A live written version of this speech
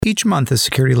Each month, the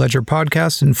Security Ledger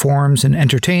podcast informs and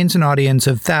entertains an audience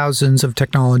of thousands of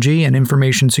technology and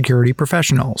information security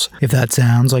professionals. If that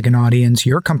sounds like an audience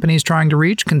your company is trying to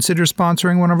reach, consider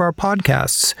sponsoring one of our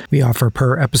podcasts. We offer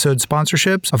per-episode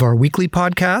sponsorships of our weekly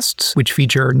podcasts, which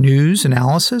feature news,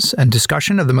 analysis, and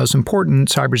discussion of the most important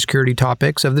cybersecurity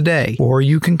topics of the day. Or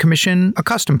you can commission a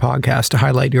custom podcast to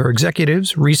highlight your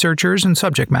executives, researchers, and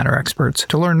subject matter experts.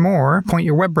 To learn more, point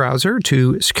your web browser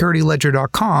to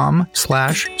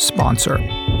securityledger.com/sponsor.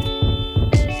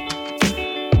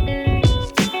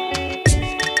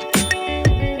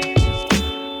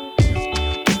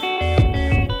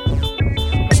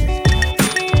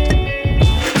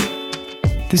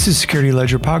 This is Security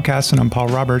Ledger Podcast, and I'm Paul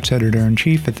Roberts,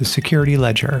 Editor-in-Chief at the Security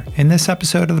Ledger. In this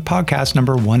episode of the podcast,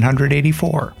 number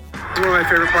 184. It's one of my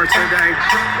favorite parts of the day.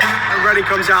 Everybody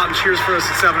comes out and cheers for us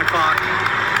at 7 o'clock,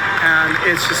 and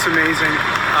it's just amazing.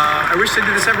 I wish they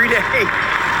did this every day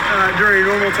during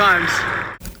normal times.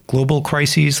 Global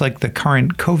crises like the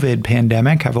current COVID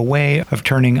pandemic have a way of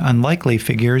turning unlikely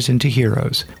figures into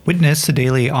heroes. Witness the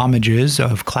daily homages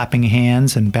of clapping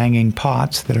hands and banging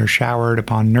pots that are showered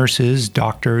upon nurses,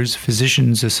 doctors,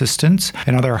 physicians' assistants,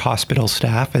 and other hospital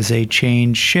staff as they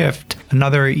change shift.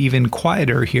 Another even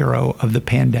quieter hero of the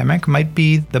pandemic might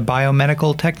be the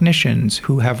biomedical technicians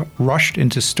who have rushed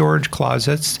into storage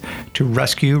closets to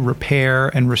rescue, repair,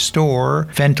 and restore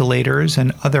ventilators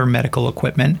and other medical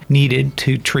equipment needed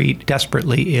to treat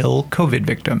desperately ill COVID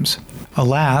victims.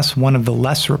 Alas, one of the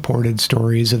less reported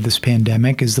stories of this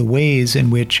pandemic is the ways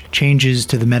in which changes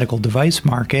to the medical device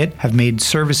market have made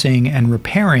servicing and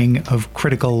repairing of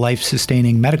critical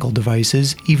life-sustaining medical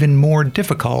devices even more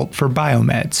difficult for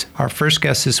biomeds. Our first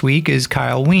guest this week is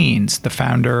Kyle Wiens, the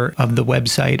founder of the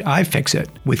website iFixit.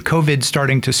 With COVID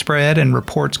starting to spread and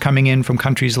reports coming in from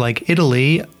countries like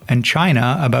Italy and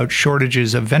China about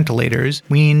shortages of ventilators,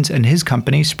 Wiens and his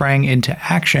company sprang into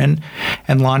action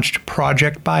and launched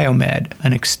Project BioMed,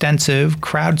 an extensive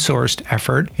crowdsourced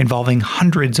effort involving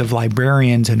hundreds of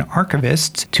librarians and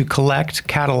archivists to collect,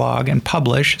 catalog, and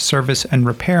publish service and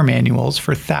repair manuals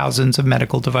for thousands of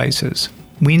medical devices.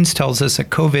 Wiens tells us that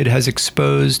COVID has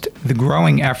exposed the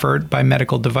growing effort by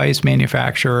medical device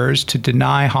manufacturers to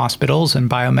deny hospitals and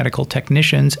biomedical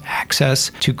technicians access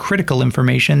to critical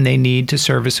information they need to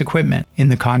service equipment. In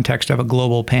the context of a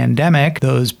global pandemic,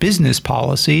 those business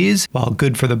policies, while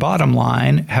good for the bottom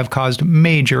line, have caused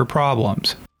major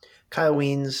problems. Kyle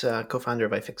Wiens, co-founder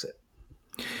of iFixit.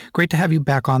 Great to have you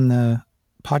back on the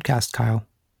podcast, Kyle.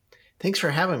 Thanks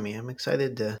for having me. I'm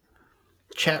excited to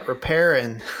chat repair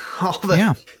and all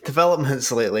the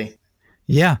developments lately.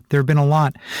 Yeah, there have been a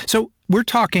lot. So we're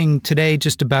talking today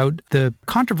just about the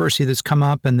controversy that's come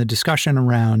up and the discussion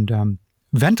around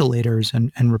ventilators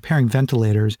and repairing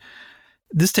ventilators.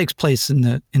 This takes place in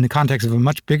the context of a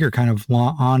much bigger kind of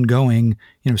ongoing,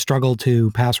 struggle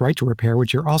to pass right to repair,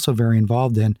 which you're also very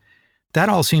involved in. That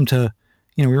all seemed to,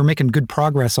 we were making good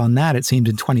progress on that, it seemed,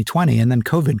 in 2020, and then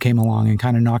COVID came along and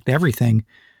kind of knocked everything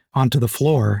onto the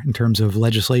floor in terms of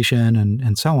legislation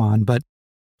and so on. But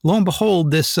lo and behold,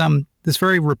 this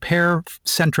very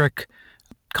repair-centric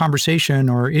conversation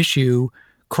or issue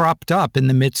cropped up in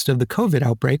the midst of the COVID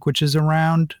outbreak, which is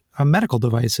around medical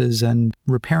devices and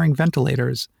repairing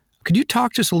ventilators. Could you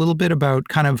talk just a little bit about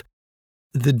kind of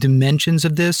the dimensions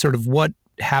of this, sort of what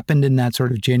happened in that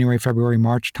sort of January, February,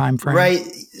 March timeframe? Right.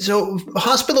 So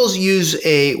hospitals use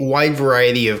a wide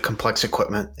variety of complex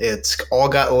equipment. It's all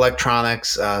got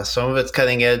electronics. Some of it's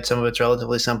cutting edge, some of it's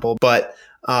relatively simple, but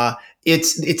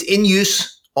it's in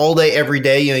use all day, every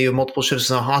day. You have multiple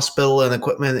shifts in a hospital and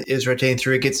equipment is rotating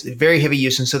through. It gets very heavy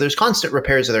use. And so there's constant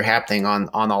repairs that are happening on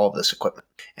all of this equipment.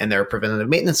 And there are preventative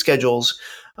maintenance schedules.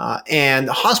 And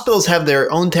hospitals have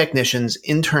their own technicians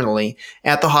internally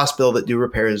at the hospital that do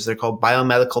repairs. They're called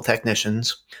biomedical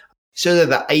technicians. So they're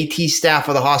the IT staff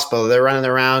of the hospital. They're running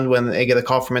around when they get a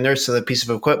call from a nurse that a piece of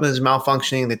equipment is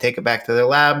malfunctioning. They take it back to their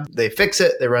lab. They fix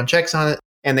it. They run checks on it,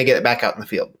 and they get it back out in the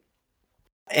field.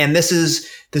 And this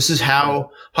is how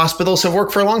hospitals have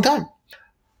worked for a long time.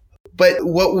 But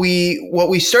what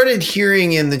we started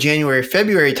hearing in the January,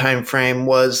 February timeframe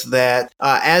was that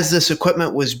as this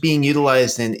equipment was being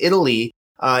utilized in Italy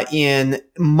in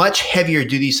much heavier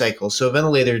duty cycles, so a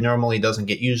ventilator normally doesn't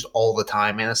get used all the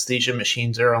time. Anesthesia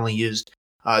machines are only used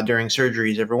during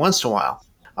surgeries every once in a while.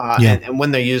 And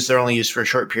when they're used, they're only used for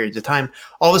short periods of time.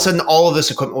 All of a sudden, all of this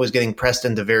equipment was getting pressed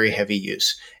into very heavy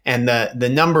use. And the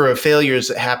number of failures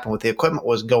that happened with the equipment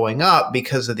was going up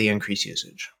because of the increased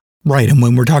usage. Right. And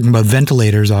when we're talking about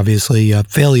ventilators, obviously,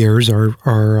 failures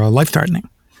are life-threatening.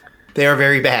 They are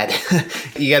very bad.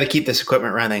 You got to keep this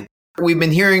equipment running. We've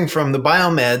been hearing from the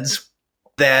biomeds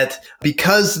that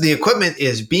because the equipment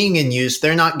is being in use,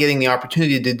 they're not getting the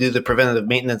opportunity to do the preventative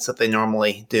maintenance that they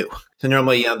normally do. So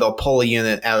normally, they'll pull a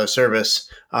unit out of service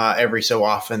every so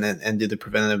often and do the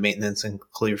preventative maintenance and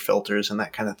clear filters and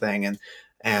that kind of thing.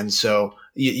 And so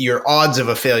your odds of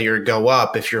a failure go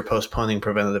up if you're postponing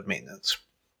preventative maintenance.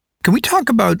 Can we talk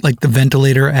about like the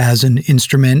ventilator as an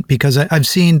instrument? Because I've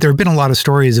seen there have been a lot of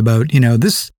stories about,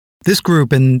 this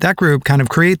group and that group kind of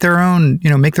create their own,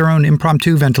 make their own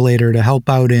impromptu ventilator to help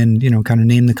out in, kind of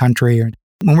name the country.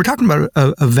 When we're talking about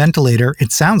a ventilator,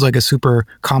 it sounds like a super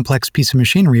complex piece of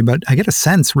machinery, but I get a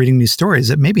sense reading these stories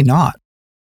that maybe not.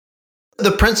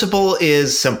 The principle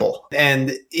is simple,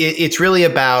 and it's really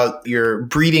about you're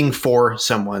breathing for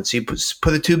someone. So you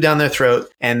put a tube down their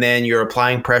throat, and then you're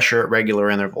applying pressure at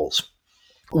regular intervals.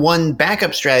 One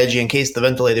backup strategy in case the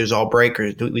ventilators all break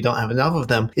or we don't have enough of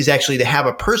them is actually to have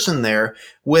a person there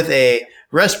with a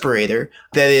respirator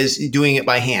that is doing it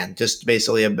by hand, just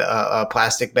basically a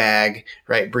plastic bag,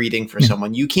 right, breathing for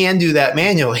someone. You can do that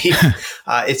manually.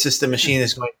 It's just the machine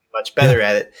is going to be much better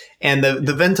at it. And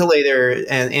the ventilator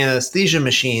and anesthesia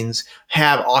machines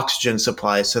have oxygen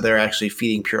supplies, so they're actually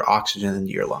feeding pure oxygen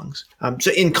into your lungs.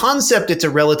 So in concept, it's a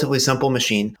relatively simple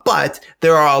machine, but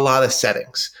there are a lot of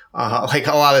settings.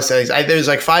 There's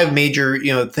like 5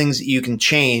 major, things that you can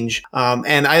change.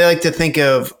 And I like to think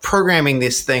of programming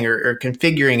this thing or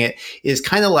configuring it is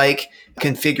kind of like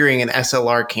configuring an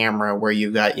SLR camera where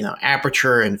you've got,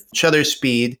 aperture and shutter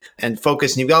speed and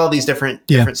focus, and you've got all these different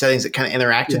settings that kind of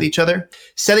interact with each other.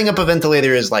 Setting up a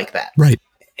ventilator is like that. Right.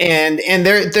 And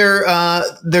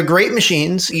they're great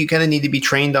machines. You kind of need to be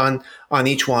trained on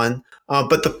each one.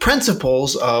 But the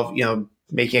principles of,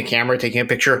 making a camera, taking a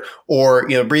picture, or,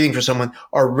 breathing for someone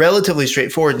are relatively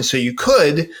straightforward. And so you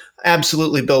could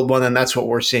absolutely build one. And that's what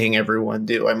we're seeing everyone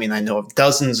do. I mean, I know of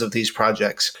dozens of these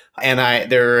projects, and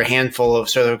there are a handful of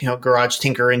sort of, garage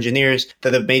tinker engineers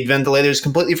that have made ventilators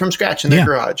completely from scratch in their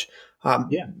garage.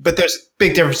 But there's a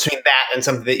big difference between that and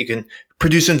something that you can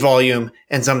produce in volume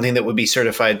and something that would be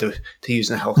certified to use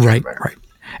in a healthcare environment. Right.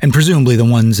 And presumably the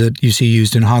ones that you see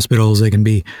used in hospitals, they can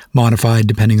be modified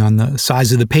depending on the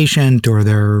size of the patient or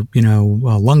their,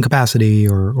 lung capacity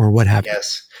or what have you.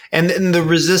 Yes. And the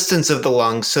resistance of the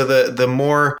lungs. So the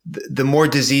more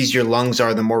diseased your lungs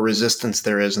are, the more resistance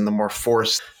there is and the more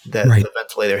force that the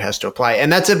ventilator has to apply.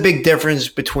 And that's a big difference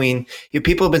between,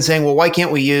 people have been saying, well, why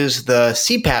can't we use the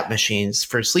CPAP machines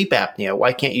for sleep apnea?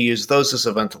 Why can't you use those as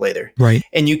a ventilator? Right.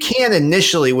 And you can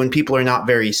initially when people are not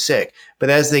very sick. But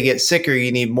as they get sicker,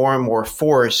 you need more and more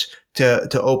force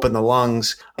to open the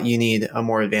lungs. You need a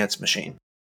more advanced machine.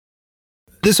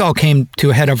 This all came to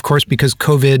a head, of course, because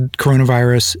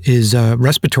coronavirus is a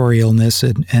respiratory illness,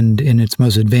 and in its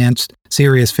most advanced,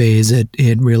 serious phase, it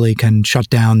really can shut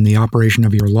down the operation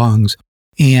of your lungs.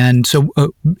 And so,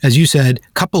 as you said,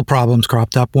 a couple problems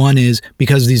cropped up. One is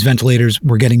because these ventilators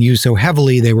were getting used so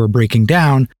heavily, they were breaking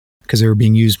down because they were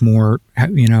being used more,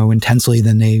 intensely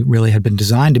than they really had been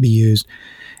designed to be used.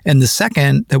 And the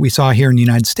second that we saw here in the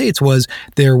United States was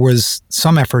there was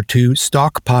some effort to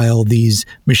stockpile these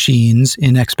machines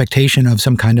in expectation of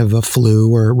some kind of a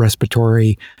flu or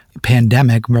respiratory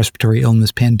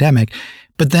illness pandemic.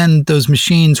 But then those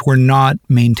machines were not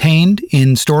maintained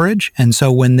in storage. And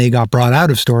so when they got brought out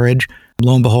of storage,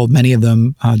 lo and behold, many of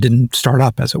them didn't start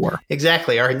up, as it were.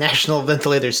 Exactly. Our national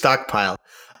ventilator stockpile.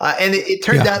 And it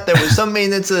turned out there was some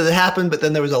maintenance that had happened, but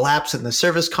then there was a lapse in the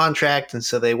service contract, and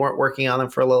so they weren't working on them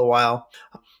for a little while.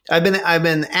 I've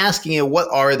been asking you, what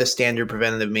are the standard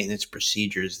preventative maintenance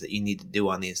procedures that you need to do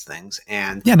on these things?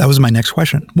 And that was my next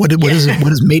question. What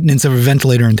does maintenance of a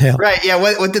ventilator entail? Right. Yeah.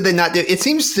 What did they not do? It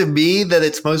seems to me that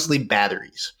it's mostly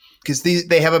batteries. Because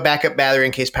they have a backup battery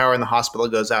in case power in the hospital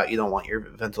goes out. You don't want your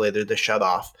ventilator to shut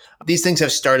off. These things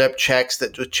have startup checks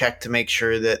that would check to make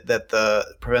sure that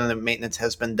the preventative maintenance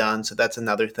has been done. So that's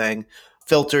another thing.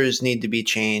 Filters need to be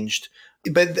changed.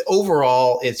 But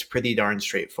overall, it's pretty darn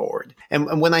straightforward.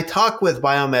 And when I talk with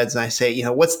biomeds and I say,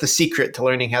 what's the secret to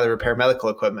learning how to repair medical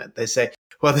equipment? They say,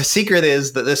 well, the secret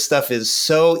is that this stuff is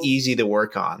so easy to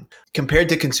work on compared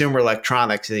to consumer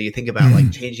electronics. You think about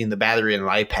like changing the battery in an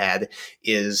iPad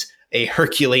is a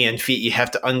Herculean feat. You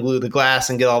have to unglue the glass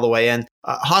and get all the way in.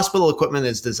 Hospital equipment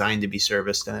is designed to be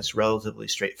serviced, and it's relatively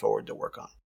straightforward to work on.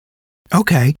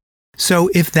 Okay. So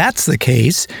if that's the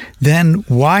case, then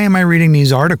why am I reading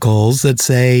these articles that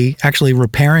say actually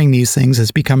repairing these things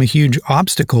has become a huge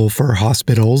obstacle for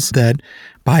hospitals, that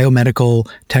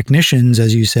biomedical technicians,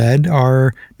 as you said,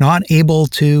 are not able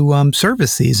to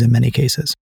service these in many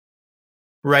cases?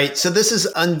 Right. So this is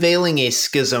unveiling a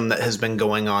schism that has been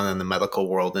going on in the medical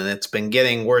world, and it's been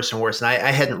getting worse and worse. And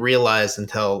I hadn't realized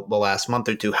until the last month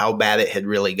or two how bad it had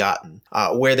really gotten,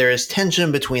 where there is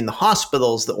tension between the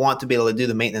hospitals that want to be able to do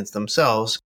the maintenance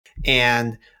themselves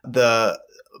and the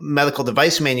medical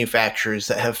device manufacturers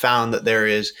that have found that there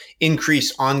is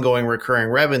increased ongoing recurring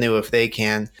revenue if they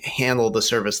can handle the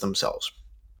service themselves.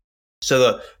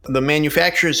 So the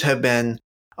manufacturers have been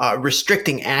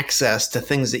restricting access to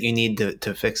things that you need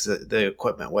to fix the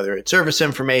equipment, whether it's service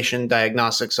information,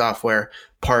 diagnostic software,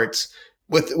 parts.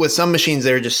 With some machines,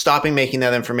 they're just stopping making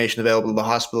that information available to the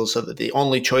hospitals so that the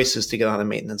only choice is to get on a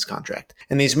maintenance contract.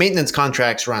 And these maintenance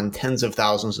contracts run tens of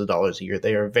thousands of dollars a year.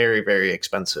 They are very, very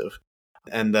expensive.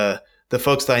 And the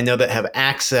folks that I know that have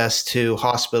access to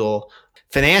hospital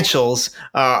financials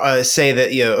say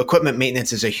that equipment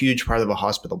maintenance is a huge part of a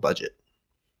hospital budget.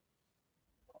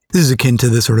 This is akin to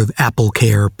the sort of Apple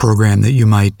Care program that you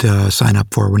might sign up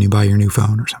for when you buy your new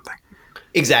phone or something.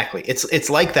 Exactly. It's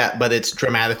like that, but it's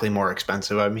dramatically more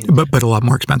expensive. I mean, but a lot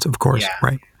more expensive, of course. Yeah.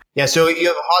 Right. Yeah. So you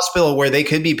have a hospital where they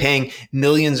could be paying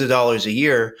millions of dollars a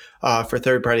year for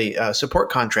third-party support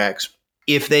contracts.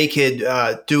 If they could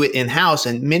do it in-house,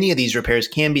 and many of these repairs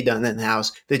can be done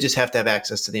in-house, they just have to have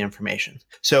access to the information.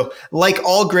 So like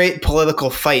all great political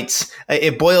fights,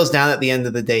 it boils down at the end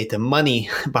of the day to money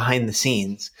behind the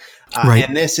scenes. Right.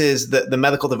 And this is the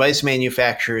medical device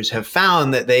manufacturers have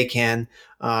found that they can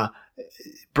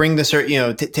bring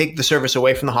the take the service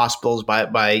away from the hospitals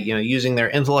by using their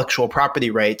intellectual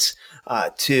property rights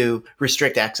to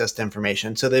restrict access to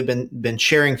information. So they've been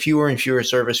sharing fewer and fewer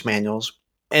service manuals.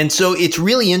 And so it's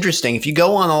really interesting. If you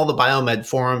go on all the BioMed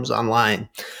forums online,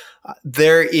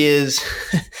 there is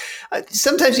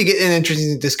sometimes you get an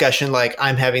interesting discussion like,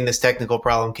 I'm having this technical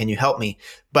problem. Can you help me?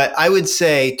 But I would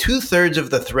say 2/3 of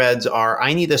the threads are,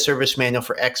 I need a service manual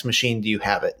for X machine. Do you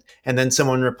have it? And then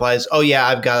someone replies, oh, yeah,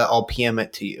 I've got it. I'll PM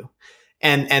it to you.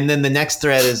 And then the next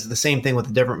thread is the same thing with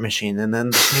a different machine, and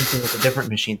then the same thing with a different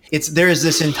machine. There is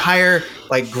this entire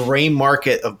like gray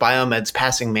market of BioMeds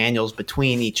passing manuals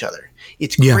between each other.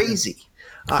 It's crazy.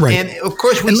 Right. And of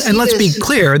course, and let's be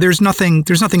clear, there's nothing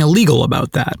illegal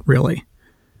about that, really.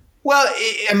 Well,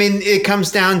 I mean, it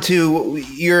comes down to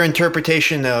your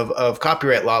interpretation of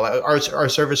copyright law. Are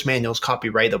service manuals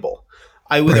copyrightable?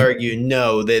 I would argue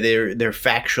no, that they're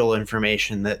factual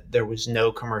information, that there was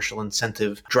no commercial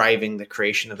incentive driving the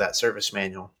creation of that service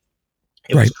manual.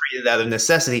 It was created out of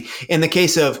necessity. In the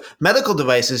case of medical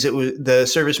devices, the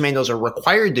service manuals are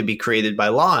required to be created by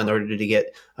law in order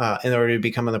to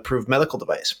become an approved medical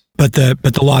device. But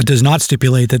the law does not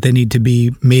stipulate that they need to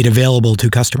be made available to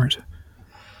customers.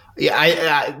 Yeah,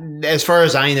 I as far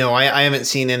as I know, I haven't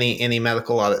seen any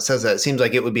medical law that says that. It seems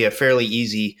like it would be a fairly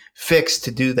easy fix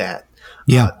to do that.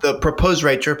 Yeah. The proposed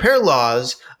right to repair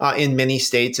laws in many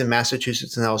states, in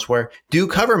Massachusetts and elsewhere, do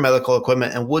cover medical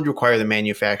equipment and would require the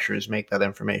manufacturers make that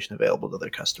information available to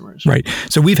their customers. Right.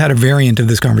 So we've had a variant of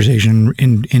this conversation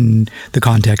in the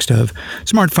context of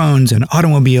smartphones and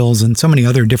automobiles and so many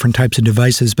other different types of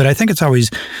devices. But I think it's always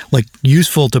like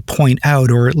useful to point out,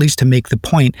 or at least to make the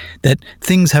point, that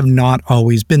things have not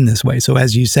always been this way. So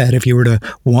as you said, if you were to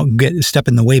step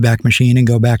in the Wayback Machine and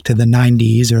go back to the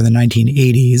 90s or the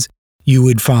 1980s, you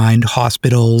would find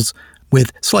hospitals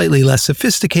with slightly less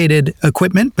sophisticated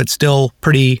equipment, but still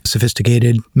pretty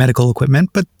sophisticated medical equipment.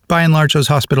 But by and large, those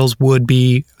hospitals would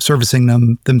be servicing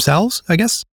them themselves, I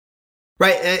guess.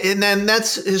 Right. And then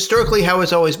that's historically how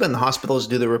it's always been. The hospitals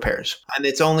do the repairs. And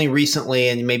it's only recently,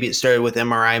 and maybe it started with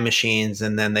MRI machines,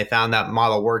 and then they found that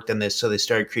model worked, and so they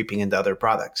started creeping into other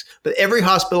products. But every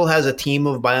hospital has a team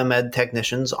of BioMed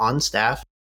technicians on staff,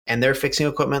 and they're fixing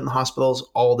equipment in the hospitals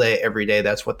all day, every day.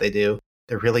 That's what they do.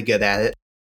 They're really good at it.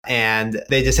 And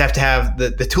they just have to have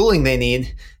the tooling they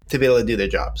need to be able to do their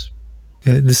jobs.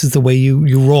 This is the way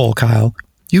you roll, Kyle.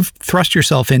 You've thrust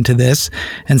yourself into this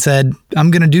and said,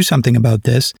 I'm going to do something about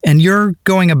this. And you're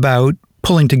going about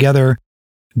pulling together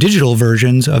digital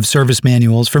versions of service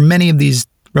manuals for many of these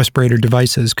respirator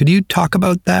devices. Could you talk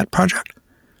about that project?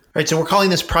 All right. So we're calling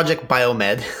this Project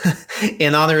BioMed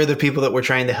in honor of the people that we're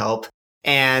trying to help.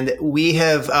 And we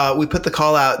put the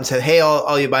call out and said, hey,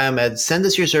 all you BioMeds, send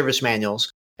us your service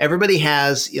manuals. Everybody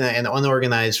has an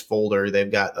unorganized folder.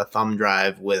 They've got a thumb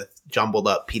drive with jumbled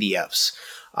up PDFs.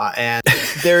 And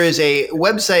there is a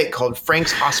website called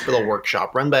Frank's Hospital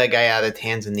Workshop, run by a guy out of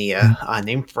Tanzania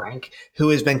named Frank, who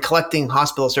has been collecting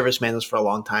hospital service manuals for a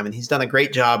long time. And he's done a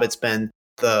great job. It's been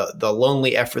the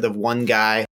lonely effort of one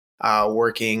guy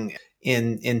working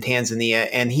in Tanzania,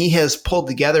 and he has pulled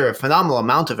together a phenomenal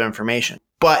amount of information.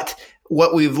 But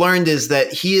what we've learned is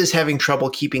that he is having trouble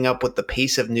keeping up with the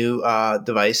pace of new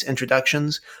device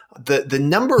introductions. The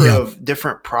number of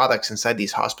different products inside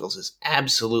these hospitals is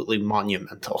absolutely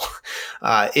monumental.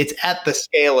 It's at the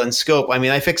scale and scope. I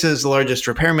mean, iFixit is the largest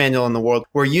repair manual in the world.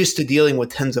 We're used to dealing with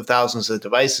tens of thousands of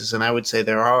devices, and I would say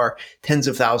there are tens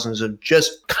of thousands of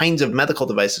just kinds of medical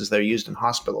devices that are used in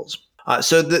hospitals.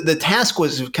 So the task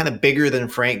was kind of bigger than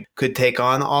Frank could take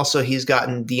on. Also, he's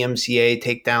gotten DMCA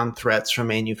takedown threats from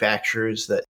manufacturers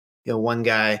that one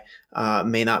guy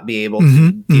may not be able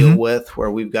to deal with,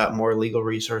 where we've got more legal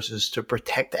resources to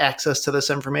protect access to this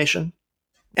information.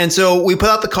 And so we put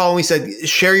out the call and we said,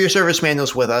 share your service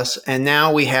manuals with us. And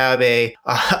now we have a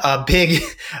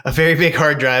very big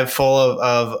hard drive full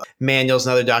of manuals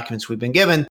and other documents we've been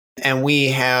given. And we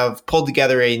have pulled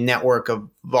together a network of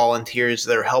volunteers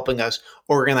that are helping us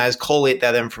organize, collate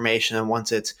that information. And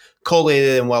once it's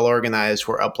collated and well organized,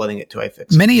 we're uploading it to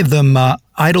iFixit. Many of them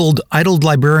idled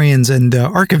librarians and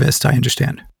archivists, I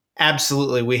understand.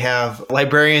 Absolutely. We have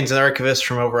librarians and archivists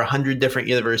from over 100 different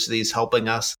universities helping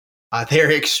us.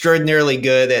 They're extraordinarily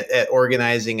good at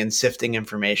organizing and sifting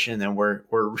information, and we're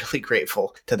really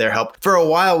grateful to their help. For a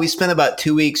while, we spent about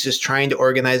 2 weeks just trying to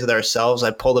organize it ourselves.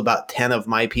 I pulled about 10 of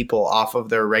my people off of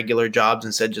their regular jobs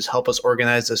and said, just help us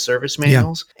organize the service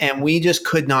manuals. Yeah. And we just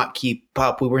could not keep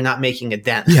up. We were not making a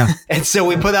dent. Yeah. And so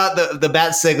we put out the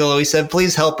bat signal. We said,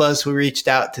 please help us. We reached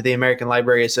out to the American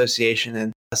Library Association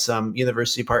and some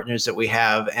university partners that we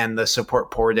have, and the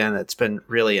support poured in. It's been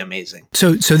really amazing.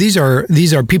 So these are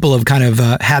people have kind of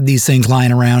had these things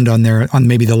lying around on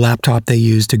maybe the laptop they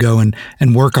use to go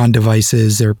and work on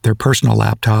devices, their personal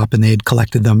laptop, and they had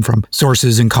collected them from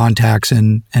sources and contacts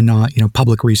and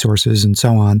public resources and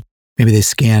so on. Maybe they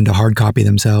scanned a hard copy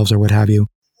themselves or what have you.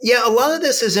 Yeah, a lot of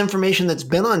this is information that's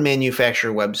been on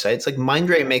manufacturer websites. Like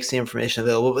Mindray makes the information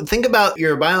available. But think about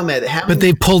your BioMed. But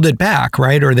they pulled it back,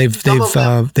 right? Or they've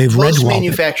redwalled most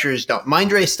manufacturers don't.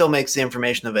 Mindray still makes the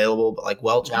information available, but like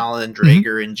Welch Allyn,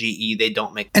 Draeger, and GE, they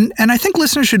don't make. And I think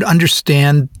listeners should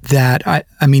understand that.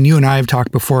 I mean, you and I have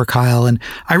talked before, Kyle, and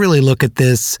I really look at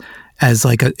this as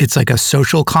it's like a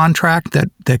social contract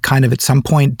that kind of at some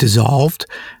point dissolved,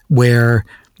 where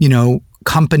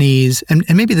companies and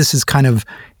maybe this is kind of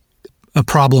a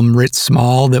problem writ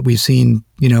small that we've seen,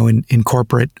 in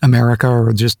corporate America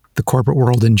or just the corporate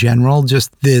world in general,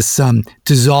 just this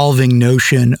dissolving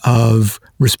notion of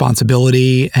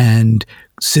responsibility and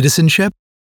citizenship.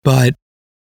 But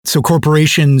so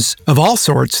corporations of all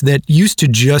sorts that used to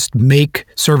just make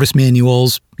service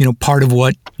manuals, part of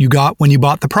what you got when you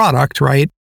bought the product,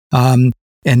 right? And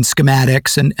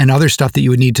schematics and other stuff that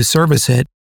you would need to service it,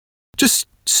 just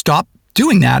stop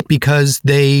doing that because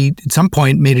they at some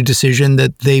point made a decision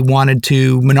that they wanted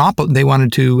to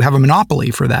have a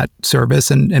monopoly for that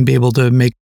service and be able to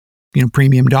make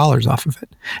premium dollars off of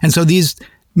it. And so these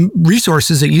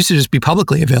resources that used to just be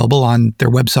publicly available on their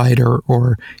website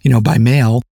or by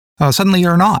mail suddenly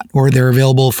are not, or they're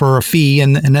available for a fee,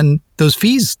 and then those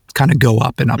fees kind of go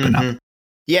up and up and up.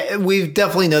 Yeah, we've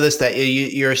definitely noticed that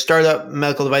you're a startup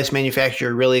medical device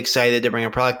manufacturer, really excited to bring a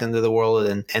product into the world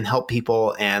and help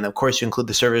people. And of course, you include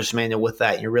the service manual with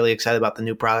that. And you're really excited about the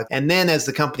new product. And then as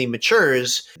the company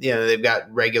matures, they've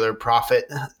got regular profit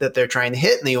that they're trying to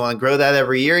hit, and you want to grow that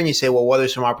every year. And you say, well, what are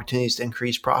some opportunities to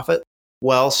increase profit?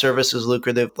 Well, service is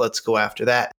lucrative. Let's go after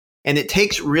that. And it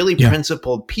takes really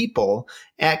principled people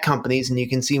at companies. And you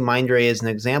can see Mindray as an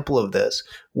example of this,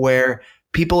 where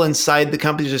people inside the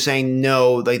companies are saying,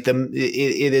 no, it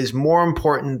is more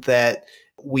important that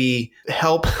we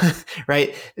help,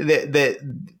 right? That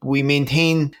we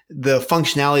maintain the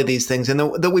functionality of these things, and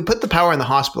that we put the power in the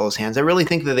hospital's hands. I really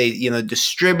think that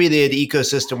distributed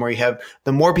ecosystem where you have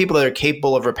the more people that are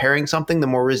capable of repairing something, the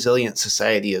more resilient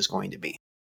society is going to be.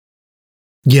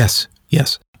 Yes.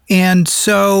 And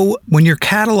so when you're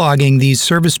cataloging these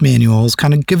service manuals,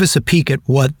 kind of give us a peek at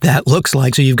what that looks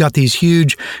like. So you've got these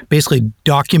huge, basically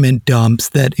document dumps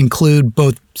that include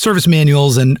both service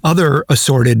manuals and other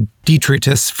assorted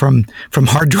detritus from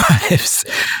hard drives.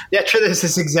 Yeah, true. This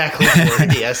is exactly the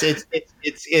word. Yes,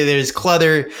 there's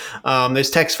clutter. There's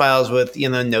text files with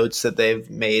notes that they've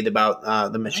made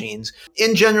about the machines.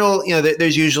 In general,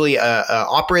 there's usually a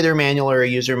operator manual or a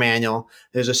user manual.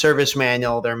 There's a service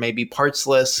manual. There may be parts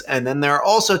lists, and then there are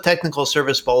also technical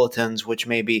service bulletins, which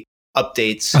may be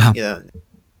updates.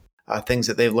 Things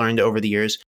that they've learned over the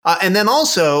years. And then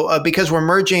also, because we're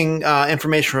merging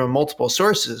information from multiple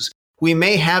sources, we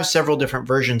may have several different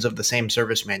versions of the same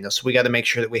service manual. So we got to make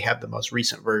sure that we have the most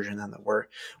recent version and that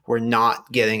we're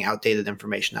not getting outdated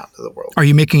information out into the world. Are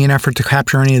you making an effort to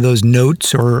capture any of those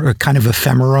notes or a kind of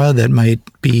ephemera that might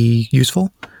be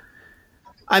useful?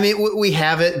 I mean, we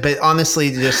have it, but honestly,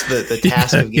 just the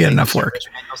task of getting enough the work service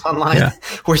manuals online,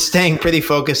 we're staying pretty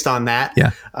focused on that.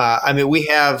 Yeah. I mean, we've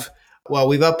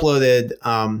uploaded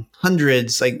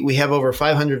hundreds, like we have over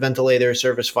 500 ventilator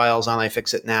service files on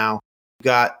iFixit now. We've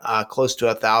got close to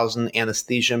 1,000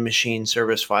 anesthesia machine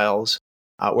service files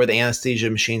where the anesthesia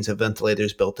machines have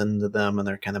ventilators built into them and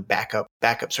they're kind of backup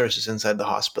sources inside the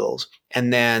hospitals.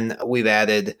 And then we've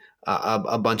added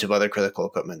a bunch of other critical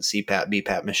equipment, CPAP,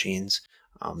 BPAP machines.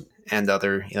 And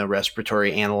other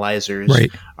respiratory analyzers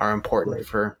are important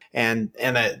for and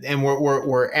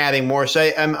we're adding more.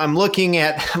 So I'm looking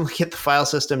at the file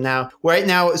system now. Right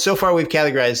now, so far we've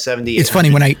categorized 70. It's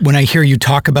funny when I hear you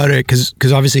talk about it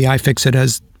because obviously iFixit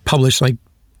has published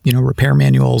repair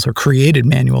manuals or created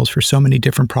manuals for so many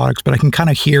different products, but I can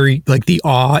kind of hear like the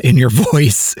awe in your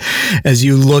voice as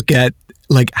you look at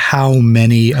like how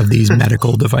many of these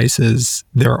medical devices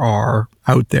there are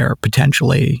out there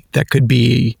potentially that could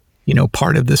be,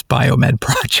 part of this BioMed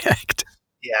project.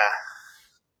 Yeah.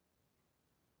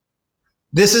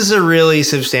 This is a really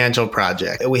substantial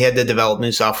project. We had to develop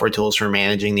new software tools for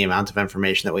managing the amount of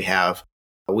information that we have.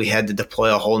 We had to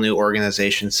deploy a whole new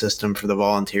organization system for the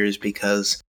volunteers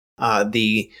because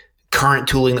the current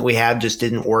tooling that we have just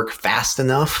didn't work fast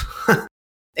enough.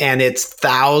 And it's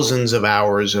thousands of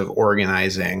hours of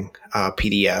organizing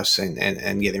PDFs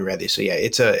and getting ready. So yeah,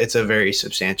 it's a very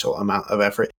substantial amount of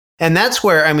effort. And that's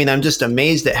where, I'm just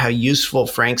amazed at how useful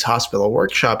Frank's hospital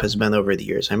workshop has been over the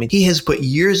years. He has put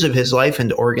years of his life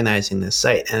into organizing this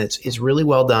site, and it's really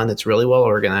well done. It's really well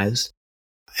organized.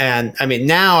 And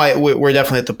now we're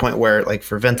definitely at the point where, like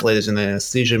for ventilators and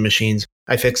anesthesia machines,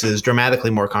 iFixit is dramatically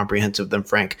more comprehensive than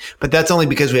Frank. But that's only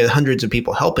because we had hundreds of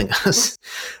people helping us.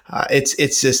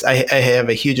 It's just, I have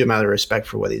a huge amount of respect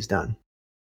for what he's done.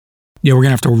 Yeah, we're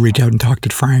going to have to reach out and talk to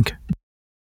Frank.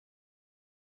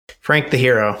 Frank the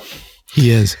hero.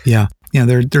 He is, yeah.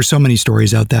 There's so many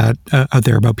stories out there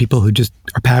about people who just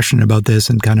are passionate about this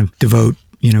and kind of devote,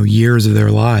 years of their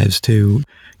lives to,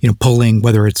 pulling,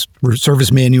 whether it's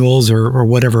service manuals or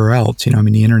whatever else.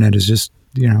 The internet is just,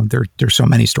 there's so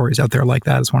many stories out there like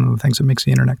that. It's one of the things that makes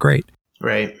the internet great.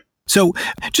 Right. So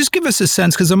just give us a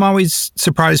sense, because I'm always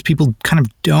surprised people kind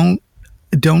of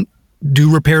don't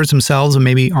do repairs themselves and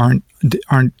maybe aren't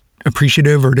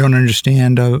appreciative or don't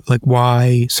understand like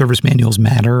why service manuals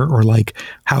matter or like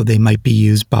how they might be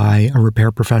used by a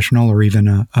repair professional or even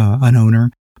an owner.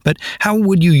 But how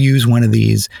would you use one of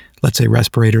these, let's say,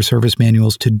 respirator service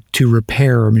manuals to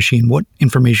repair a machine? What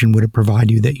information would it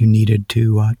provide you that you needed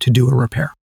to do a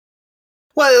repair?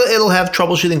 Well, it'll have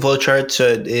troubleshooting flowcharts.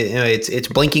 So it's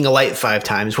blinking a light 5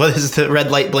 times. What does the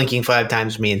red light blinking 5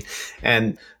 times mean?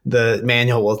 And the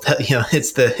manual will tell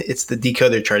it's the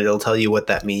decoder chart. It'll tell you what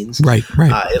that means. Right.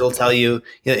 It'll tell you,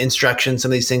 instructions.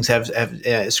 Some of these things have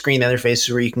screen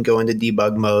interfaces where you can go into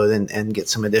debug mode and get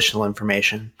some additional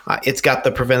information. It's got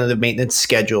the preventative maintenance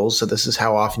schedules. So this is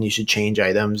how often you should change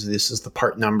items. This is the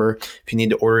part number. If you need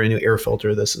to order a new air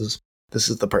filter, this is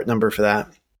the part number for that.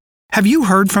 Have you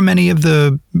heard from any of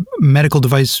the medical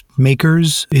device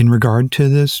makers in regard to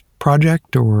this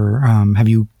project, or have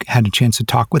you had a chance to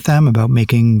talk with them about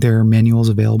making their manuals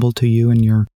available to you and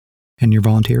your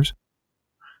volunteers?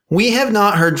 We have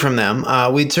not heard from them.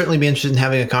 We'd certainly be interested in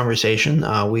having a conversation.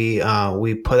 We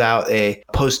put out a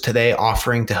post today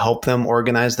offering to help them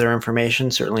organize their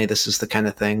information. Certainly, this is the kind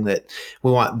of thing that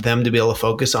we want them to be able to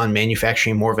focus on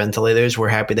manufacturing more ventilators. We're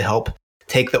happy to help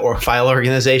take the file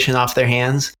organization off their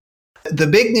hands. The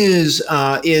big news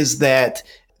is that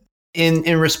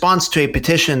in response to a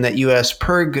petition that US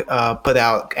PIRG put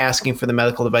out asking for the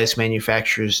medical device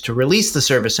manufacturers to release the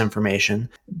service information,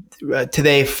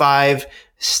 today 5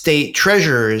 state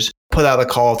treasurers put out a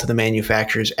call to the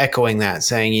manufacturers echoing that,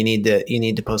 saying you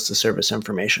need to post the service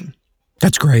information.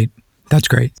 That's great.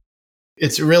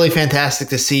 It's really fantastic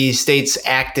to see states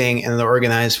acting in an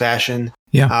organized fashion.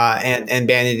 Yeah. And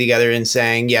banding together and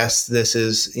saying, yes, this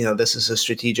is a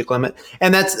strategic limit.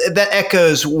 And that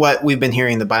echoes what we've been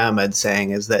hearing the BioMed saying,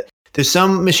 is that there's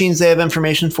some machines they have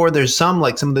information for. There's some,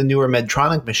 like some of the newer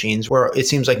Medtronic machines, where it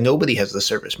seems like nobody has the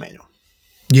service manual.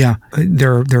 Yeah.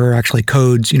 There are actually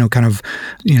codes,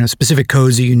 specific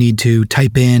codes that you need to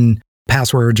type in,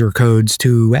 passwords or codes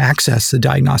to access the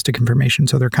diagnostic information.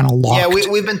 So they're kind of locked. Yeah,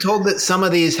 we've been told that some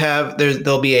of these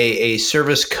there'll be a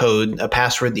service code, a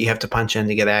password that you have to punch in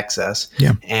to get access.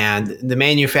 Yeah. And the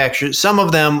manufacturers, some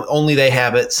of them only they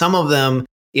have it. Some of them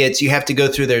you have to go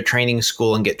through their training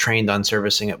school and get trained on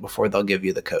servicing it before they'll give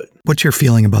you the code. What's your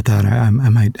feeling about that? I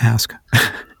might ask.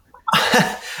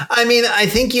 I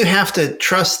think you have to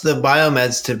trust the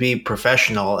biomeds to be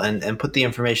professional and put the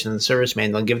information in the service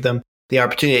manual and give them the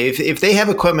opportunity. If they have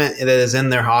equipment that is in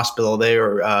their hospital, they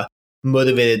are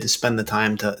motivated to spend the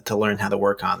time to learn how to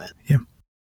work on it. Yeah.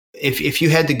 If you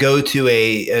had to go to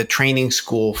a training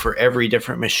school for every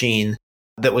different machine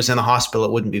that was in a hospital,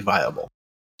 it wouldn't be viable.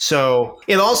 So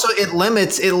it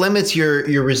limits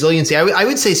your resiliency. I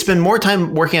would say spend more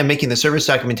time working on making the service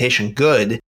documentation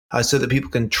good, so that people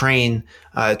can train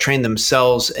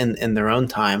themselves in their own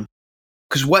time.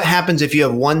 Because what happens if you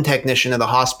have one technician at the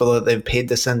hospital that they've paid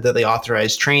to send to the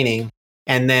authorized training,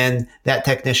 and then that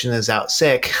technician is out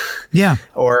sick,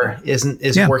 or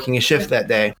isn't working a shift that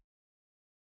day?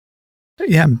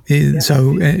 Yeah.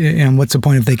 So, and what's the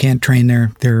point if they can't train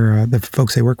the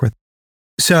folks they work with?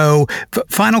 So,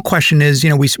 final question is,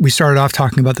 we started off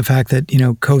talking about the fact that,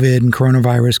 COVID and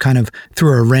coronavirus kind of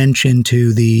threw a wrench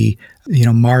into the,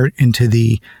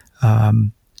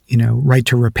 right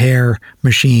to repair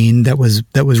machine that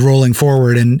was rolling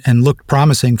forward and looked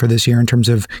promising for this year in terms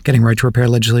of getting right to repair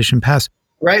legislation passed.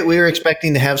 Right. We were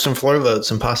expecting to have some floor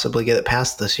votes and possibly get it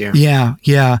passed this year.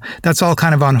 Yeah. That's all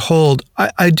kind of on hold.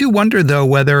 I do wonder, though,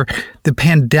 whether the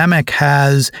pandemic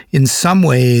has, in some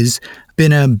ways,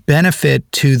 been a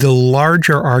benefit to the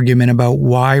larger argument about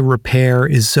why repair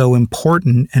is so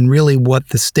important and really what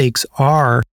the stakes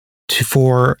are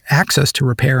for access to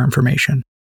repair information.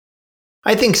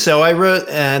 I think so. I wrote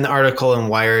an article in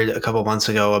Wired a couple months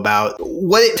ago about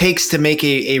what it takes to make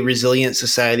a resilient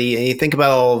society. And you think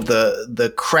about all of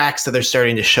the cracks that are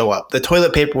starting to show up. The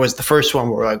toilet paper was the first one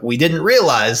where we didn't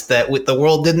realize that the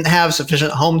world didn't have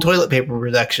sufficient home toilet paper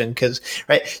production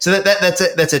right. So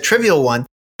that's a trivial one.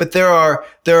 But there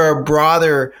are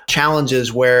broader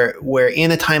challenges where in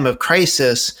a time of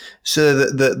crisis, so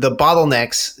the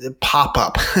bottlenecks pop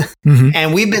up. Mm-hmm.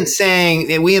 And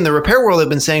we in the repair world have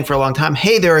been saying for a long time,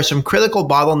 hey, there are some critical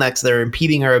bottlenecks that are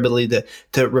impeding our ability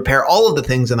to repair all of the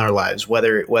things in our lives,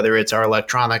 whether it's our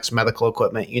electronics, medical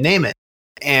equipment, you name it.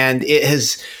 And it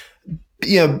has,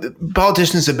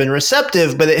 politicians have been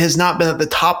receptive, but it has not been at the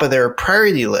top of their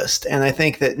priority list. And I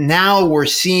think that now we're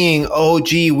seeing,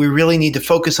 we really need to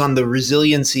focus on the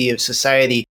resiliency of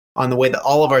society, on the way that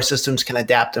all of our systems can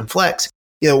adapt and flex.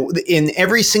 In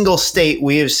every single state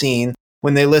we have seen,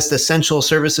 when they list essential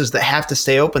services that have to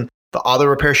stay open, the auto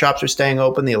repair shops are staying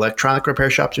open, the electronic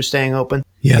repair shops are staying open.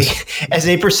 Yes. As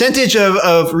a percentage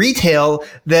of retail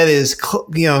that is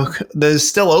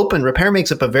still open, repair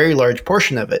makes up a very large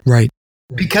portion of it. Right.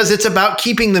 Because it's about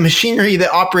keeping the machinery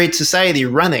that operates society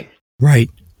running. Right.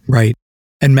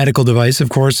 And medical device, of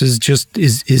course, is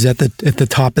at the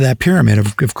top of that pyramid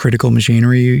of critical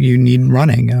machinery you need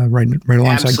running right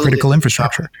alongside Absolutely. critical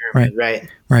infrastructure. Right.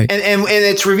 And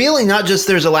it's revealing not just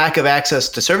there's a lack of access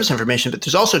to service information, but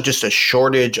there's also just a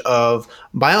shortage of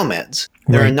biomeds.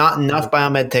 There are not enough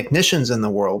biomed technicians in the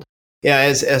world. Yeah,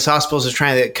 as hospitals are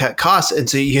trying to cut costs. And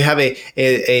so you have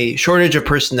a shortage of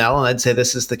personnel. And I'd say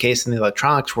this is the case in the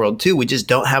electronics world too. We just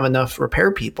don't have enough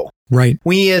repair people. Right.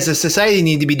 We as a society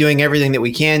need to be doing everything that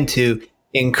we can to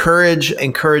encourage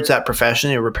that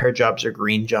profession. Repair jobs are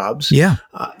green jobs. Yeah.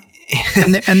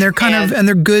 And they're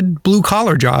they're good blue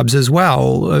collar jobs as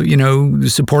well.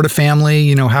 Support a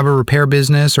family, have a repair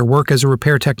business or work as a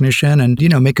repair technician and,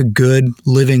 make a good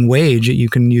living wage that you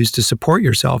can use to support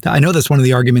yourself. I know that's one of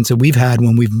the arguments that we've had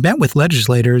when we've met with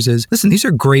legislators is, listen, these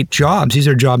are great jobs. These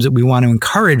are jobs that we want to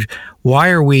encourage. Why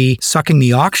are we sucking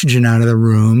the oxygen out of the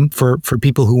room for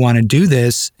people who want to do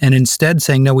this and instead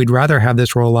saying, no, we'd rather have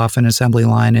this roll off an assembly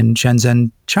line in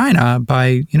Shenzhen, China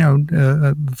by,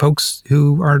 folks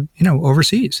who are,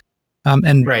 overseas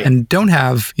and don't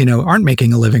have, aren't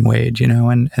making a living wage,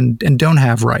 and don't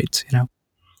have rights,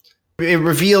 It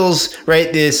reveals,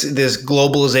 this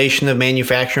globalization of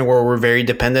manufacturing where we're very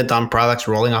dependent on products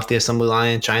rolling off the assembly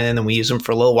line in China and then we use them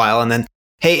for a little while and then,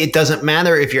 hey, it doesn't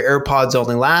matter if your AirPods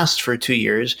only last for 2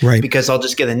 years because I'll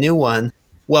just get a new one.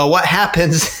 Well, what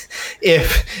happens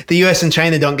if the U.S. and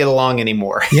China don't get along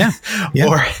anymore? Yeah.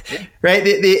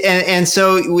 And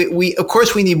so we of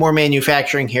course we need more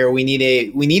manufacturing here. We need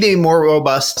a more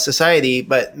robust society,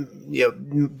 but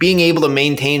being able to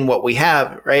maintain what we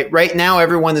have. Right now,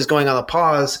 everyone is going on a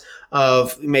pause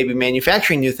of maybe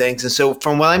manufacturing new things. And so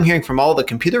from what I'm hearing from all the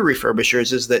computer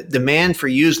refurbishers is that demand for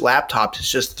used laptops is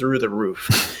just through the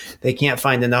roof. They can't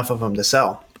find enough of them to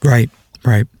sell. Right.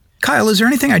 Kyle, is there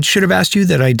anything I should have asked you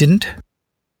that I didn't?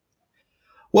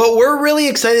 Well, we're really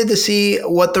excited to see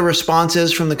what the response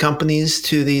is from the companies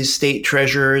to these state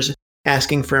treasurers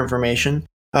asking for information.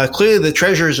 Clearly, the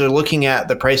treasurers are looking at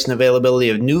the price and availability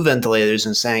of new ventilators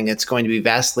and saying it's going to be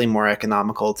vastly more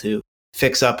economical to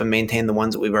fix up and maintain the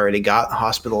ones that we've already got.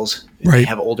 Hospitals may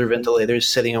have older ventilators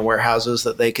sitting in warehouses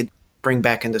that they could bring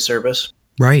back into service.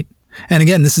 Right. And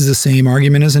again, this is the same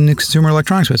argument as in the consumer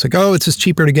electronics. It's like, oh, it's just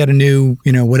cheaper to get a new,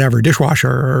 whatever, dishwasher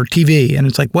or TV. And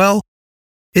it's like, well,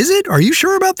 is it? Are you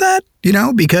sure about that?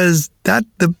 Because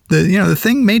the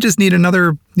thing may just need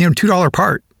another, $2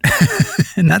 part.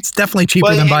 And that's definitely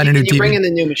cheaper than buying a new TV. You bring in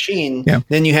the new machine,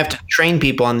 then you have to train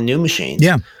people on the new machine.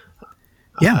 Yeah.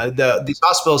 These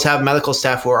hospitals have medical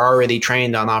staff who are already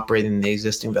trained on operating the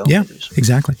existing ventilators. Yeah,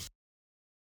 exactly.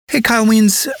 Hey, Kyle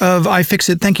Wiens of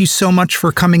iFixit, thank you so much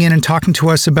for coming in and talking to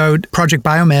us about Project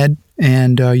BioMed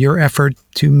and your effort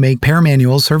to make repair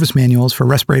manuals, service manuals for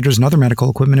respirators and other medical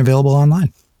equipment available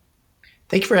online.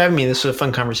 Thank you for having me. This was a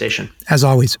fun conversation. As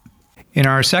always. In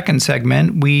our second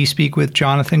segment, we speak with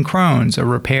Jonathan Krohns, a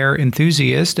repair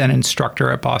enthusiast and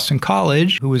instructor at Boston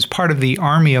College, who was part of the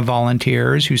army of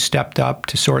volunteers who stepped up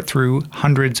to sort through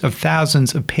hundreds of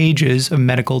thousands of pages of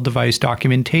medical device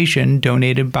documentation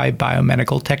donated by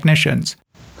biomedical technicians.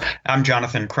 I'm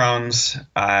Jonathan Krohns.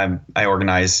 I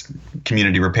organize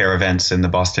community repair events in the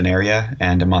Boston area,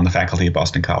 and I'm on the faculty at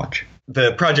Boston College.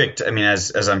 The project,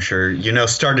 as I'm sure you know,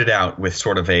 started out with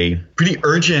sort of a pretty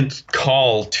urgent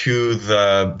call to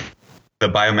the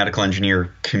biomedical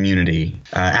engineer community,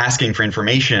 asking for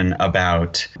information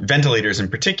about ventilators in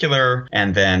particular,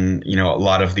 and then, a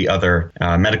lot of the other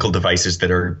medical devices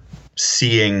that are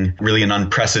seeing really an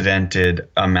unprecedented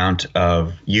amount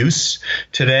of use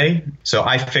today. So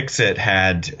iFixit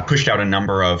had pushed out a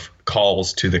number of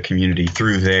calls to the community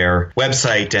through their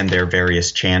website and their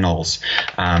various channels.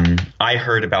 I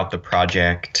heard about the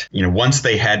project, once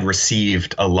they had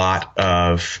received a lot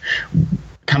of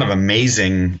kind of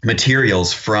amazing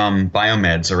materials from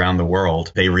biomeds around the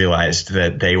world. They realized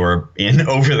that they were in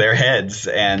over their heads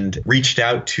and reached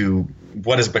out to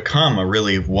what has become a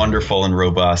really wonderful and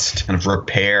robust kind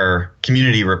of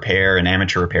community repair and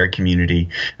amateur repair community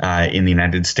in the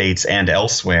United States and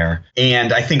elsewhere.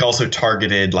 And I think also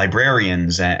targeted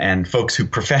librarians and folks who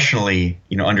professionally,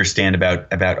 understand about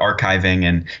archiving.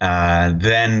 And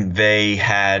then they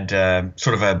had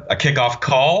sort of a kickoff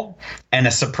call, and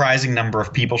a surprising number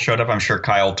of people showed up. I'm sure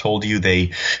Kyle told you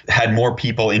they had more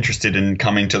people interested in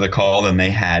coming to the call than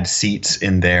they had seats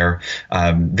in their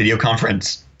video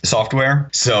conference software.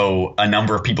 So a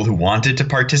number of people who wanted to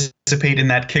participate in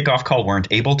that kickoff call weren't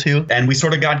able to. And we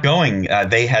sort of got going.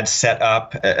 They had set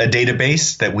up a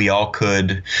database that we all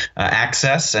could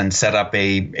access and set up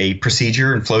a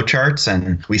procedure and flowcharts.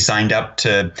 And we signed up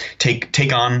to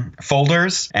take on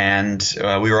folders, and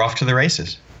we were off to the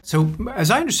races. So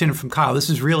as I understand it from Kyle, this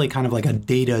is really kind of like a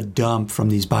data dump from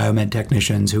these biomed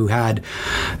technicians who had,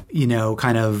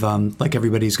 like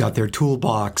everybody's got their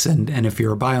toolbox. And if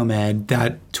you're a biomed,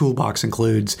 that toolbox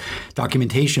includes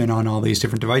documentation on all these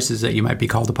different devices that you might be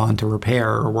called upon to repair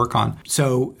or work on.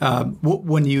 So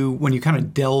when you kind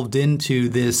of delved into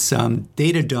this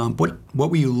data dump, what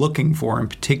were you looking for in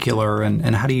particular,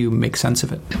 and how do you make sense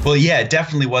of it? Well, yeah, it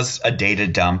definitely was a data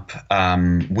dump.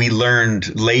 We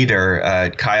learned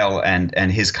later, Kyle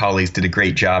and his colleagues did a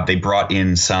great job. They brought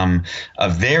in some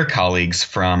of their colleagues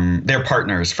from their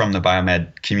partners from the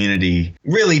biomed community,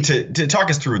 really to talk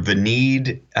us through the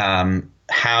need,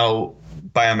 how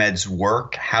biomeds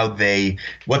work,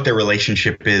 what their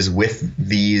relationship is with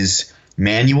these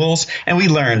manuals. And we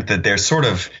learned that there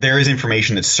is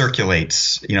information that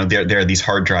circulates. There are these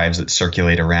hard drives that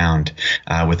circulate around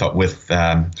with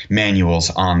manuals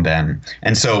on them.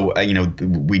 And so,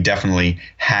 we definitely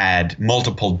had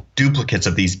multiple duplicates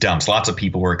of these dumps. Lots of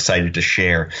people were excited to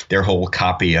share their whole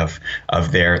copy of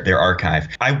their archive.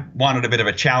 I wanted a bit of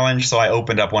a challenge, so I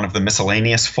opened up one of the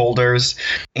miscellaneous folders,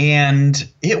 and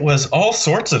it was all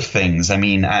sorts of things. I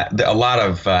mean, a lot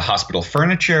of hospital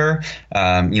furniture,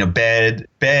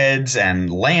 beds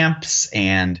and lamps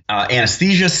and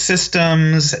anesthesia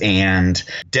systems and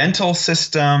dental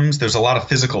systems. There's a lot of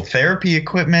physical therapy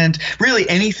equipment. Really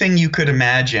anything you could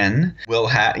imagine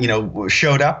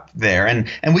showed up there.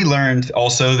 And we learned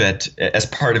also that as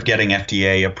part of getting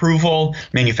FDA approval,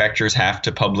 manufacturers have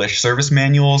to publish service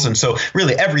manuals. And so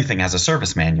really everything has a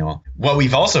service manual. What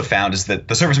we've also found is that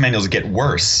the service manuals get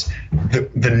worse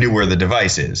the newer the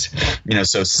device is.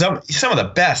 So some of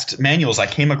the best manuals I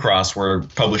came across were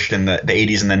published in the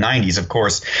 80s and the 90s. Of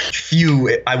course,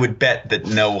 I would bet that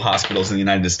no hospitals in the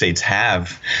United States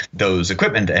have those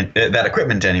equipment and that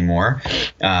equipment anymore.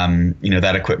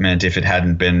 That equipment, if it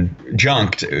hadn't been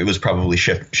junked, it was probably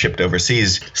shipped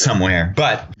overseas somewhere.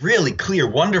 But really clear,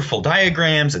 wonderful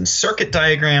diagrams and circuit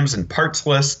diagrams and parts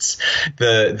lists.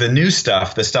 The new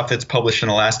stuff, the stuff that's published in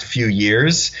the last few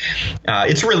years,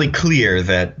 it's really clear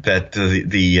that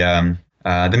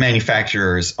the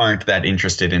manufacturers aren't that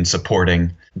interested in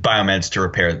supporting BioMeds to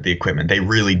repair the equipment. They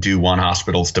really do want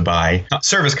hospitals to buy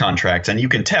service contracts, and you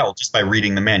can tell just by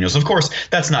reading the manuals. Of course,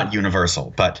 that's not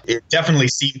universal, but it definitely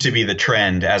seemed to be the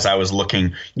trend as I was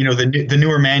looking. The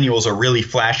newer manuals are really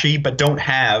flashy, but don't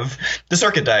have the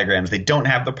circuit diagrams. They don't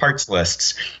have the parts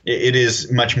lists. It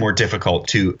is much more difficult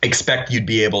to expect you'd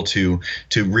be able to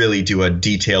really do a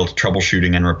detailed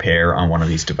troubleshooting and repair on one of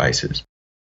these devices.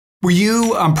 Were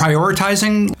you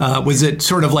prioritizing? Was it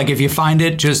sort of like if you find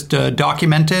it, just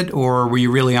document it, or were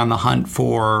you really on the hunt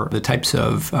for the types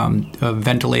of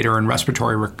ventilator and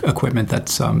respiratory equipment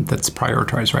that's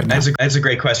prioritized right now? That's a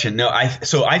great question. No,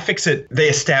 iFixit, they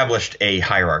established a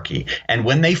hierarchy, and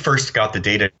when they first got the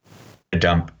data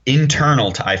dump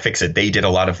internal to iFixit, they did a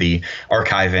lot of the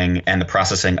archiving and the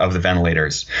processing of the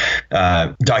ventilators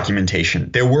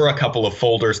documentation. There were a couple of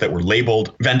folders that were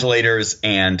labeled ventilators,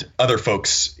 and other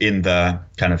folks in the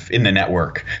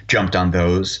network jumped on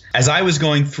those. As I was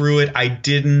going through it,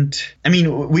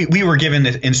 we were given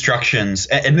instructions,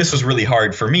 and this was really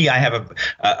hard for me. I have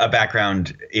a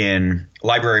background in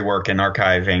library work and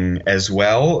archiving as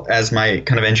well as my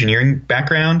kind of engineering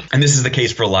background. And this is the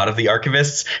case for a lot of the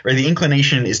archivists, where the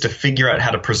inclination is to figure out how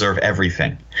to preserve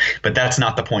everything. But that's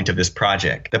not the point of this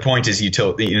project. The point is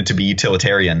to be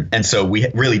utilitarian. And so we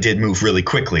really did move really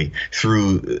quickly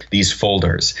through these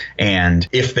folders. And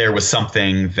if there was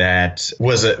something that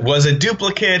was a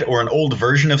duplicate or an old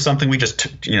version of something, we just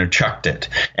chucked it.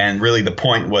 And really the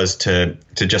point was to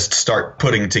just start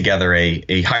putting together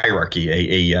a hierarchy,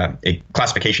 a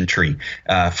classification tree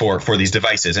for these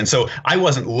devices. And so I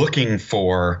wasn't looking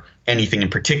for anything in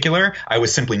particular. I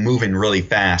was simply moving really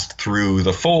fast through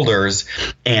the folders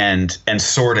and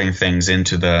sorting things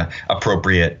into the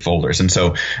appropriate folders. And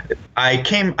so I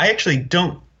actually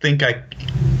don't think I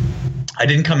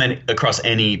didn't come across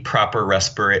any proper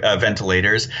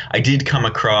ventilators. I did come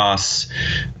across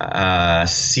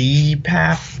CPAP.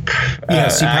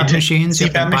 CPAP machines.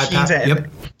 CPAP machines. Yep.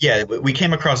 Yeah, we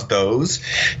came across those.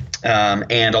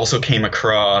 And also came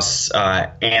across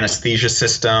anesthesia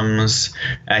systems.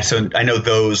 So I know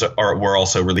those were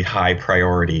also really high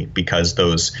priority because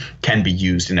those can be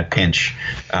used in a pinch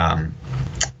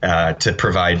to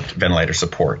provide ventilator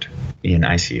support in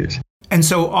ICUs. And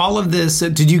so all of this,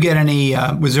 did you get any,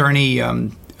 was there any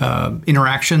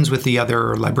interactions with the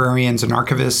other librarians and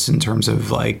archivists in terms of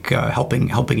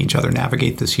helping each other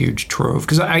navigate this huge trove?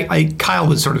 Because Kyle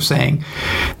was sort of saying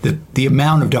that the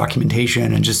amount of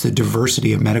documentation and just the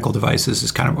diversity of medical devices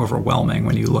is kind of overwhelming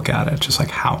when you look at it. Just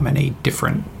like how many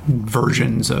different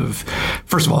versions of,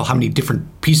 first of all, how many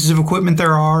different pieces of equipment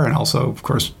there are, and also, of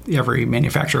course, every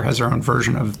manufacturer has their own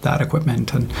version of that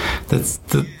equipment, and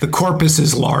the corpus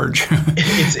is large.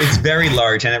 It's very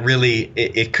large, and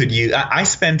it could use.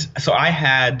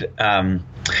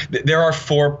 There are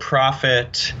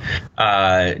for-profit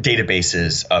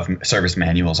databases of service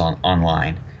manuals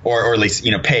online, or at least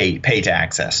pay to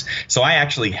access. So I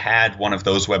actually had one of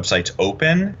those websites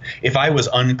open. If I was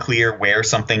unclear where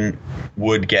something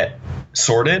would get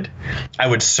sorted, I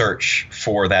would search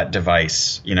for that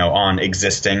device, on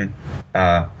existing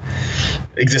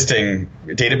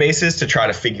databases to try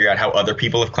to figure out how other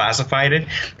people have classified it.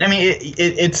 I mean,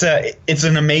 it's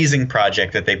an amazing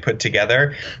project that they put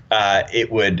together.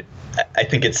 I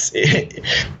think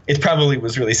it probably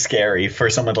was really scary for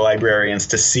some of the librarians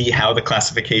to see how the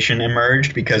classification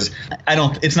emerged, because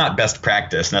it's not best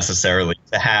practice necessarily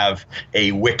to have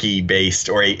a wiki-based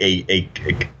or a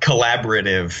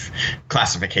collaborative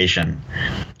classification.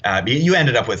 You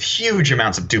ended up with huge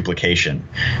amounts of duplication,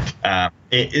 and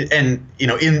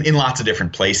in lots of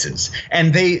different places,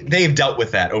 and they've dealt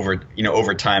with that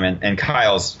over time. And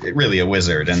Kyle's really a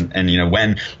wizard, and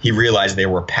when he realized there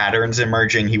were patterns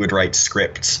emerging, he would write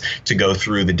scripts to go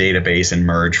through the database and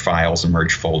merge files and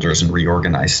merge folders and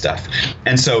reorganize stuff.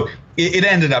 And so it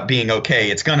ended up being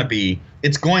okay. It's going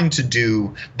to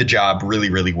do the job really,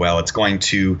 really well. It's going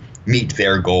to meet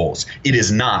their goals. It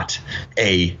is not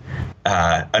an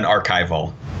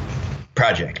archival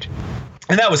project.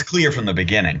 And that was clear from the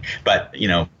beginning. But,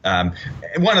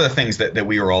 one of the things that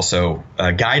we were also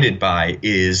guided by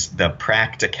is the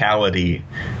practicality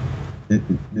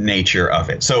nature of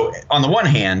it. So on the one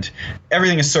hand,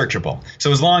 everything is searchable. So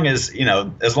as long as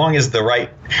the right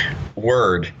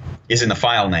word is in the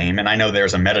file name, and I know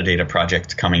there's a metadata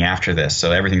project coming after this,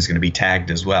 so everything's going to be tagged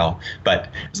as well. But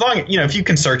as long as, if you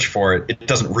can search for it, it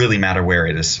doesn't really matter where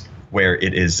it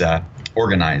is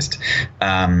organized.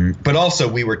 But also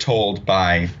we were told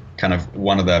by kind of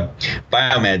one of the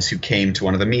biomeds who came to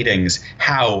one of the meetings,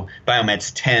 how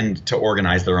biomeds tend to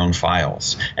organize their own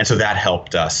files. And so that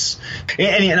helped us.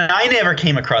 And I never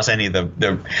came across any of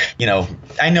the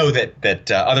I know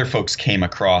that other folks came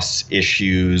across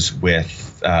issues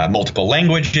with multiple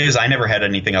languages. I never had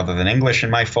anything other than English in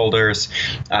my folders.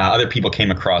 Other people came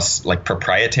across like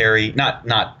proprietary, not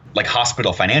like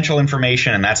hospital financial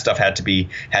information, and that stuff had to be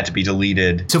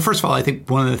deleted. So first of all, I think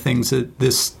one of the things that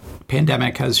this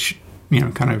pandemic has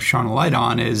kind of shone a light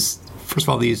on is, first of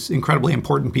all, these incredibly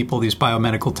important people, these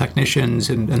biomedical technicians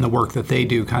and the work that they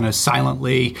do kind of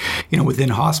silently, within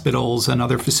hospitals and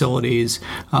other facilities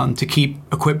to keep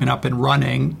equipment up and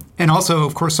running. And also,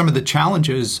 of course, some of the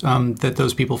challenges that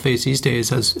those people face these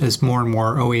days as more and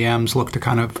more OEMs look to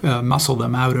kind of muscle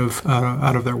them out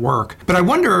of their work. But I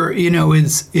wonder,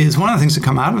 is one of the things that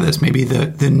come out of this maybe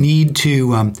the need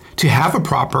to have a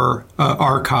proper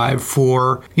archive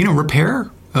for,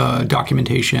 repair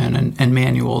documentation and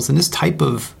manuals, and this type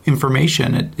of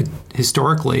information, it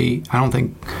historically, I don't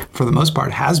think for the most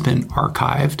part has been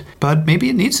archived, but maybe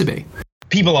it needs to be.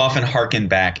 People often hearken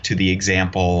back to the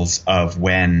examples of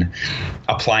when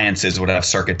appliances would have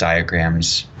circuit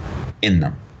diagrams in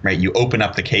them. Right, you open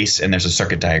up the case and there's a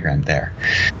circuit diagram there,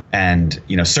 and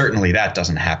certainly that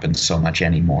doesn't happen so much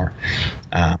anymore.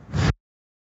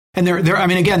 And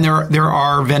there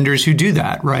are vendors who do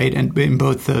that, right? And in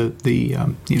both the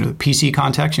PC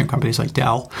context, companies like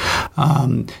Dell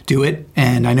do it,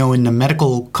 and I know in the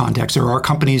medical context there are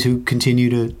companies who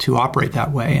continue to operate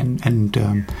that way,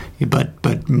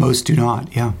 but most do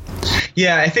not. Yeah.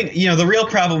 Yeah, I think the real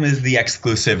problem is the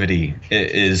exclusivity.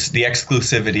 Is the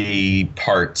exclusivity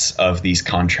parts of these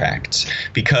contracts,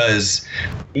 because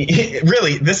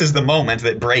really this is the moment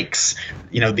that breaks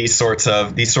these sorts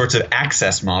of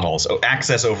access models,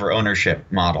 access over ownership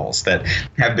models that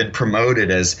have been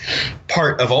promoted as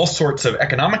part of all sorts of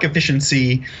economic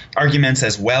efficiency arguments,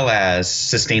 as well as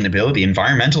sustainability,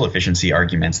 environmental efficiency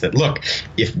arguments. That look,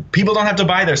 if people don't have to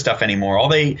buy their stuff anymore, all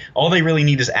they really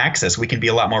need is access. We can be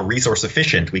a lot more resource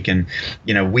efficient. We can,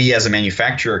 we as a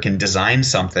manufacturer can design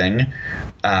something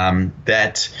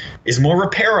that is more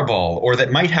repairable, or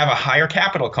that might have a higher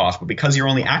capital cost, but because you're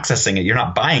only accessing it, you're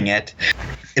not buying it,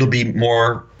 it'll be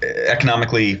more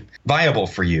economically viable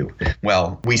for you.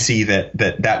 Well, we see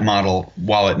that model,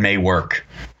 while it may work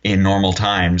in normal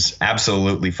times,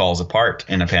 absolutely falls apart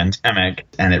in a pandemic,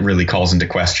 and it really calls into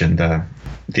question the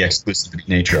exclusivity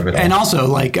nature of it all. And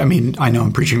also, I know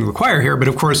I'm preaching to the choir here, but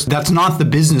of course that's not the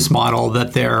business model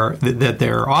that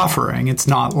they're offering. It's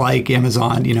not like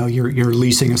Amazon, you're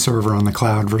leasing a server on the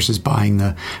cloud versus buying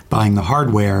the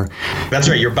hardware. That's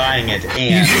right, you're buying it,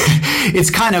 and it's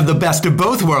kind of the best of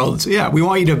both worlds. Yeah, we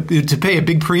want you to pay a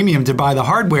big premium to buy the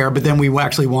hardware, but then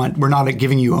we're not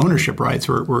giving you ownership rights.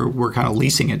 We're kind of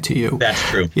leasing it to you. That's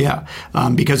true. Yeah,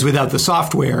 because without the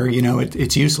software,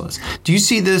 it's useless. Do you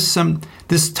see this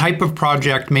type of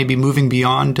project maybe moving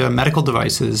beyond medical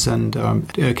devices and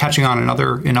catching on in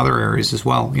other areas as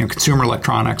well, consumer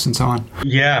electronics and so on?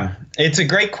 Yeah, it's a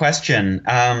great question.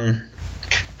 To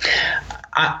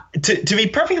be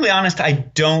perfectly honest, I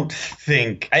don't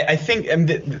think – I think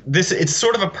this it's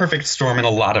sort of a perfect storm in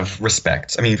a lot of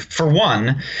respects. I mean, for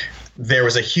one, there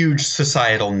was a huge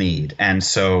societal need, and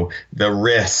so the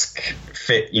risk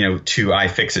to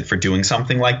iFixit for doing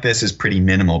something like this is pretty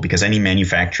minimal, because any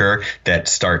manufacturer that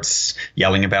starts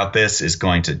yelling about this is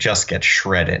going to just get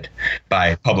shredded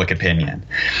by public opinion.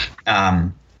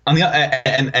 And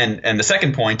the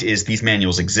second point is these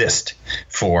manuals exist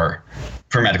for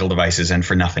medical devices and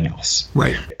for nothing else.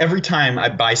 Right. Every time I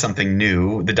buy something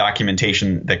new, the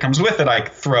documentation that comes with it, I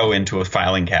throw into a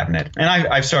filing cabinet. And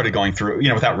I've started going through,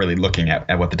 without really looking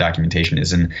at what the documentation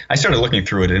is. And I started looking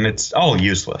through it, and it's all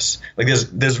useless. Like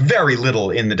there's very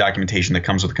little in the documentation that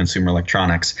comes with consumer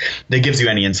electronics that gives you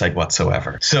any insight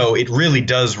whatsoever. So it really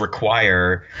does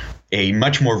require a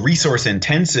much more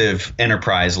resource-intensive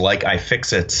enterprise like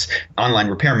iFixit's online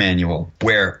repair manual,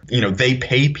 where they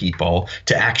pay people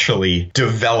to actually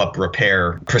develop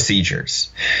repair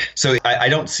procedures. So I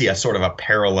don't see a sort of a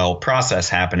parallel process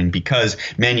happening, because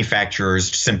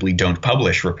manufacturers simply don't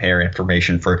publish repair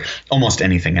information for almost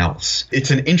anything else. It's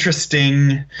an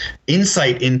interesting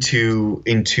insight into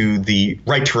the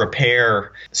right to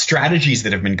repair strategies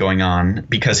that have been going on,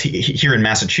 because here in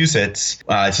Massachusetts,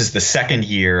 this is the second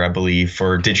year, I believe,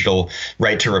 for digital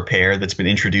right to repair that's been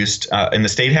introduced in the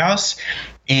State House.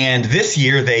 And this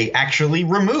year, they actually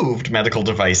removed medical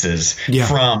devices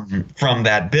from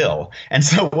that bill. And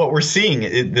so what we're seeing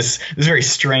is this very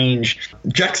strange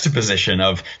juxtaposition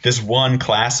of this one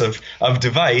class of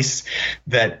device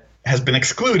that has been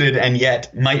excluded and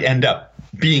yet might end up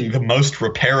being the most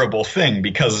repairable thing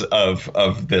because of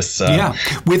this.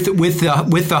 With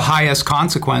the highest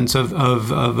consequence of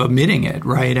omitting it,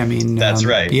 right? I mean, that's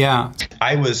right. Yeah,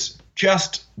 I was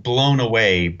just blown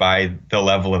away by the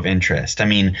level of interest. I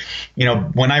mean,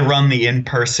 when I run the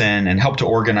in-person and help to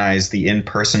organize the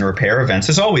in-person repair events,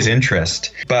 there's always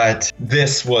interest. But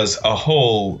this was a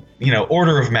whole,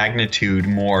 order of magnitude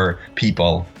more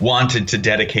people wanted to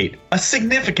dedicate a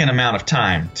significant amount of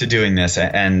time to doing this.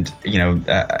 And,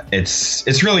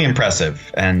 it's really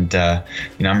impressive. And,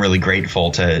 I'm really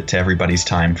grateful to everybody's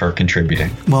time for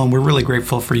contributing. Well, we're really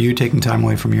grateful for you taking time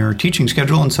away from your teaching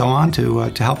schedule and so on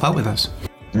to help out with us.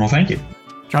 Well, thank you.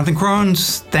 Jonathan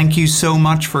Krohns, thank you so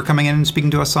much for coming in and speaking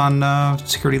to us on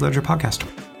Security Ledger Podcast.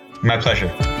 My pleasure.